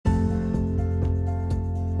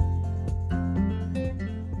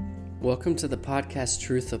Welcome to the podcast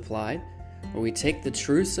Truth Applied, where we take the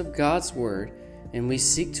truths of God's Word and we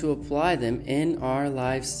seek to apply them in our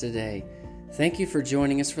lives today. Thank you for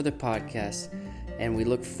joining us for the podcast, and we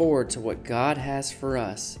look forward to what God has for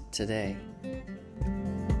us today.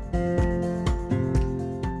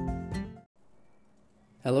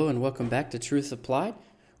 Hello and welcome back to Truth Applied.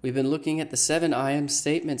 We've been looking at the 7 I am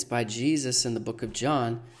statements by Jesus in the book of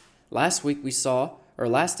John. Last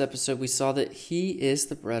episode we saw that He is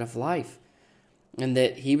the bread of life, and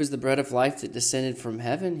that He was the bread of life that descended from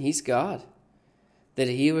heaven. He's God. That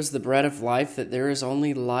He was the bread of life, that there is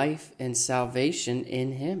only life and salvation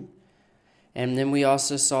in Him. And then we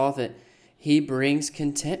also saw that He brings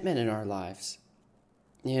contentment in our lives.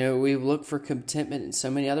 You know, we look for contentment in so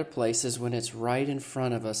many other places when it's right in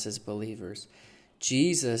front of us as believers.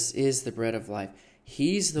 Jesus is the bread of life.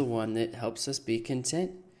 He's the one that helps us be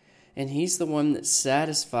content. And He's the one that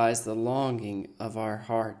satisfies the longing of our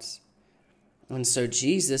hearts. And so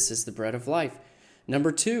Jesus is the bread of life.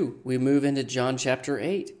 Number 2, we move into John chapter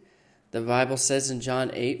 8. The Bible says in John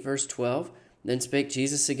 8, verse 12, "Then spake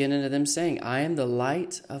Jesus again unto them, saying, I am the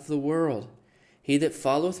light of the world. He that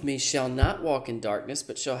followeth me shall not walk in darkness,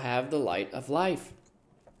 but shall have the light of life."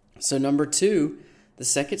 So number 2, the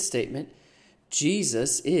second statement,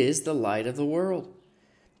 Jesus is the light of the world.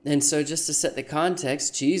 And so just to set the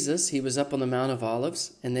context, Jesus, He was up on the Mount of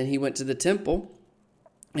Olives, and then He went to the temple.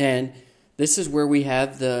 And this is where we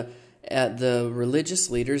have the religious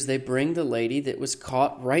leaders. They bring the lady that was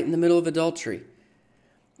caught right in the middle of adultery.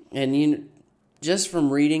 And just from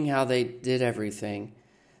reading how they did everything,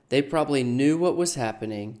 they probably knew what was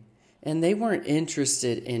happening, and they weren't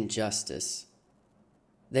interested in justice.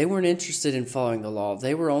 They weren't interested in following the law.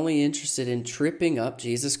 They were only interested in tripping up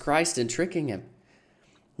Jesus Christ and tricking Him.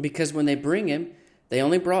 Because when they bring Him, they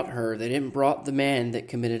only brought her. They didn't brought the man that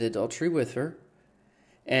committed adultery with her.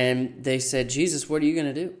 And they said, Jesus, what are you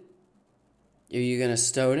going to do? Are you going to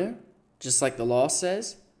stone her, just like the law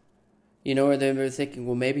says? Or they were thinking,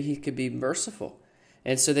 well, maybe He could be merciful.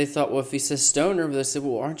 And so they thought, well, if He says stone her, they said,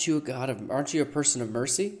 well, aren't you a person of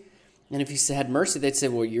mercy? And if He had mercy, they'd say,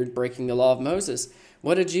 well, you're breaking the law of Moses.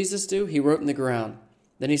 What did Jesus do? He wrote in the ground.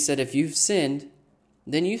 Then He said, if you've sinned,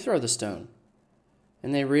 then you throw the stone.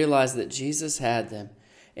 And they realized that Jesus had them.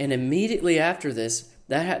 And immediately after this,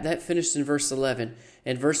 that finished in verse 11.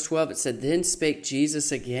 In verse 12, it said, Then spake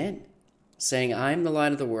Jesus again, saying, I am the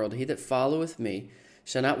light of the world. He that followeth me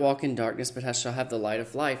shall not walk in darkness, but shall have the light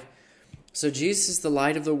of life. So Jesus is the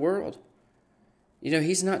light of the world.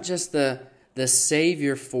 He's not just the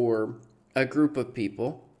Savior for a group of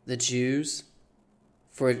people, the Jews,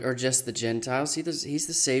 or just the Gentiles. He's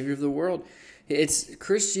the Savior of the world. It's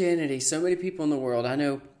Christianity. So many people in the world, I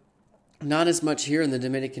know not as much here in the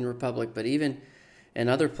Dominican Republic, but even in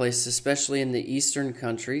other places, especially in the Eastern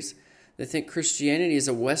countries, they think Christianity is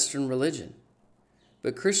a Western religion.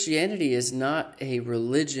 But Christianity is not a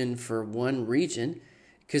religion for one region,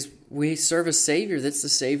 because we serve a Savior that's the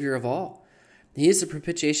Savior of all. He is the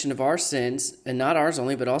propitiation of our sins, and not ours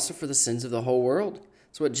only, but also for the sins of the whole world.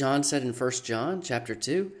 That's what John said in 1 John chapter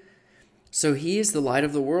 2. So He is the light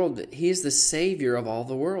of the world, that He is the Savior of all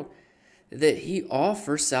the world, that He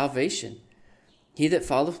offers salvation. He that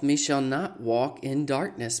followeth me shall not walk in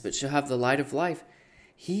darkness, but shall have the light of life.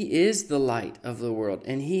 He is the light of the world,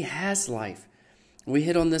 and He has life. We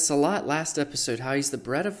hit on this a lot last episode, how He's the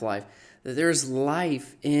bread of life, that there is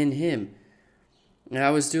life in Him. And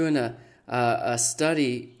I was doing a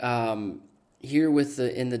study here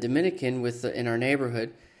in the Dominican in our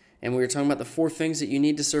neighborhood, and we were talking about the 4 things that you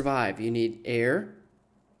need to survive. You need air,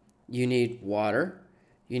 you need water,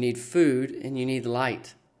 you need food, and you need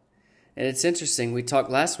light. And it's interesting. We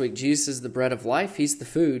talked last week, Jesus is the bread of life. He's the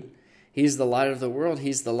food. He's the light of the world.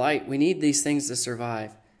 He's the light. We need these things to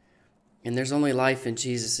survive. And there's only life in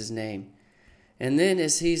Jesus' name. And then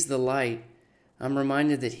as He's the light, I'm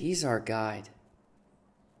reminded that He's our guide.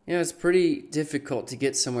 It's pretty difficult to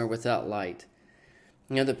get somewhere without light.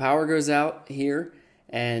 The power goes out here,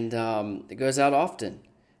 and it goes out often.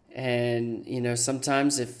 And,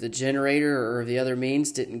 sometimes if the generator or the other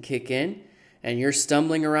means didn't kick in, and you're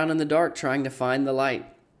stumbling around in the dark trying to find the light,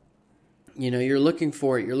 you're looking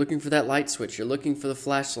for it. You're looking for that light switch. You're looking for the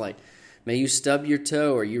flashlight. May you stub your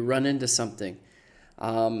toe or you run into something.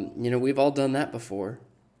 We've all done that before.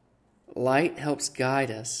 Light helps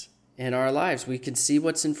guide us in our lives. We can see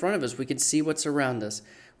what's in front of us. We can see what's around us.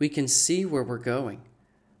 We can see where we're going.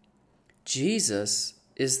 Jesus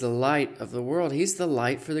is the light of the world. He's the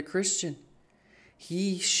light for the Christian.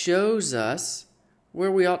 He shows us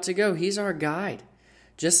where we ought to go. He's our guide.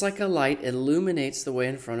 Just like a light illuminates the way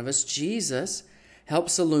in front of us, Jesus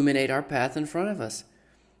helps illuminate our path in front of us.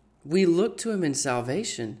 We look to him in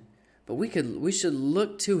salvation, but we should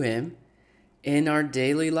look to him in our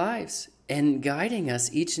daily lives and guiding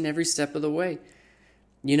us each and every step of the way.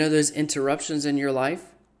 You know those interruptions in your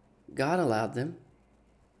life? God allowed them.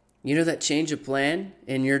 You know that change of plan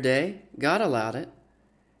in your day? God allowed it.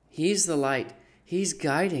 He's the light. He's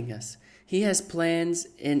guiding us. He has plans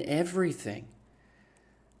in everything.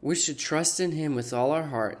 We should trust in him with all our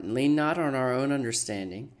heart and lean not on our own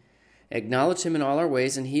understanding. Acknowledge him in all our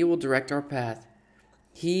ways, and he will direct our path.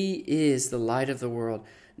 He is the light of the world,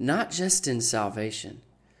 not just in salvation,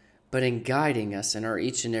 but in guiding us in our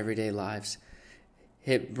each and everyday lives.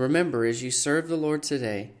 Remember, as you serve the Lord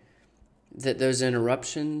today, that those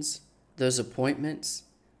interruptions, those appointments,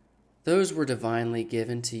 those were divinely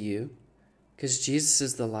given to you because Jesus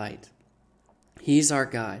is the light. He's our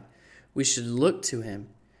guide. We should look to him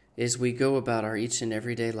as we go about our each and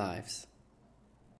everyday lives.